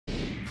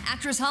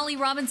Actress Holly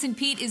Robinson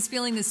Peete is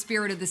feeling the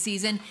spirit of the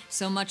season,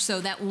 so much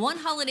so that one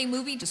holiday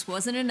movie just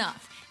wasn't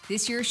enough.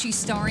 This year, she's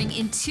starring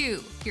in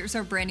 2. Here's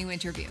our brand new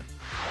interview.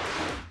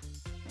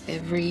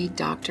 Every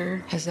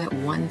doctor has that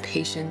one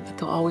patient that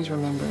they'll always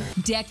remember.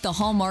 Deck the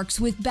hallmarks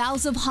with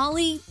bows of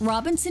Holly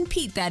Robinson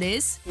Peete, that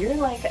is. You're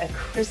like a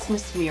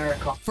Christmas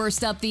miracle.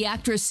 First up, the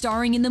actress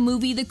starring in the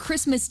movie The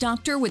Christmas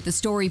Doctor, with the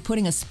story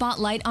putting a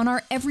spotlight on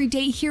our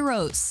everyday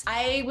heroes.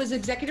 I was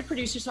executive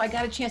producer, so I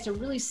got a chance to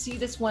really see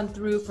this one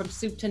through from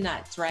soup to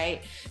nuts,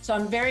 right? So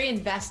I'm very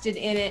invested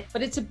in it,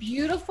 but it's a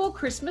beautiful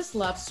Christmas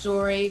love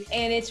story,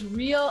 and it's a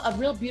real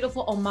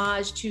beautiful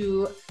homage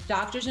to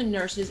doctors and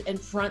nurses and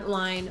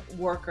frontline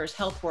workers,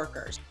 health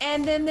workers.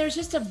 And then there's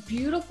just a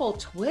beautiful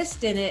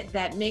twist in it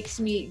that gives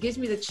me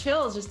the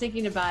chills just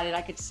thinking about it.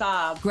 I could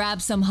sob.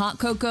 Grab some hot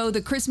cocoa.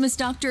 The Christmas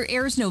Doctor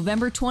airs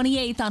November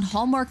 28th on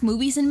Hallmark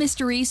Movies and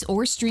Mysteries,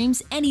 or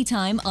streams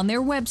anytime on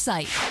their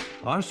website.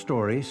 Our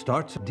story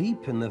starts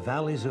deep in the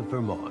valleys of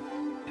Vermont,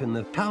 in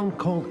the town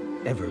called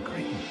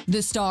Evergreen.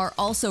 The star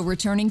also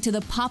returning to the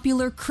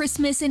popular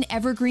Christmas and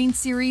Evergreen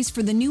series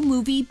for the new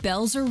movie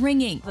Bells Are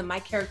Ringing. And my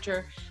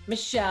character,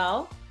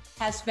 Michelle,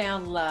 has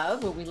found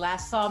love. When we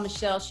last saw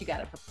Michelle, she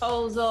got a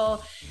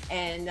proposal,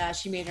 and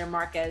she made her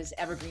mark as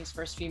Evergreen's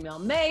first female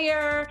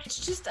mayor.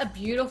 It's just a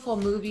beautiful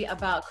movie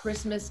about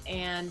Christmas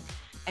and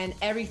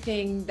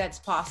everything that's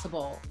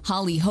possible.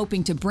 Holly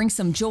hoping to bring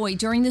some joy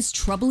during this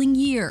troubling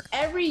year.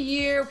 Every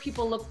year,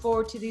 people look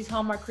forward to these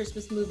Hallmark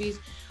Christmas movies,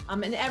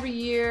 and every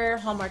year,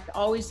 Hallmark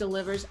always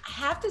delivers. I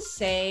have to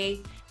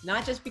say,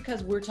 not just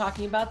because we're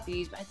talking about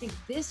these, but I think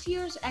this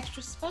year's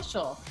extra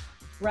special,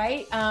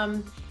 right?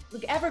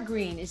 Look,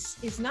 Evergreen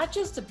is not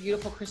just a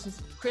beautiful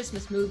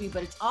Christmas movie,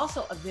 but it's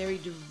also a very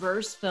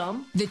diverse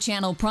film. The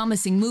channel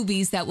promising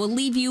movies that will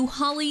leave you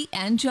holly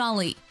and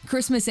jolly.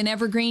 Christmas in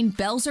Evergreen,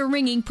 Bells Are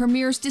Ringing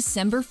premieres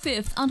December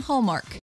 5th on Hallmark.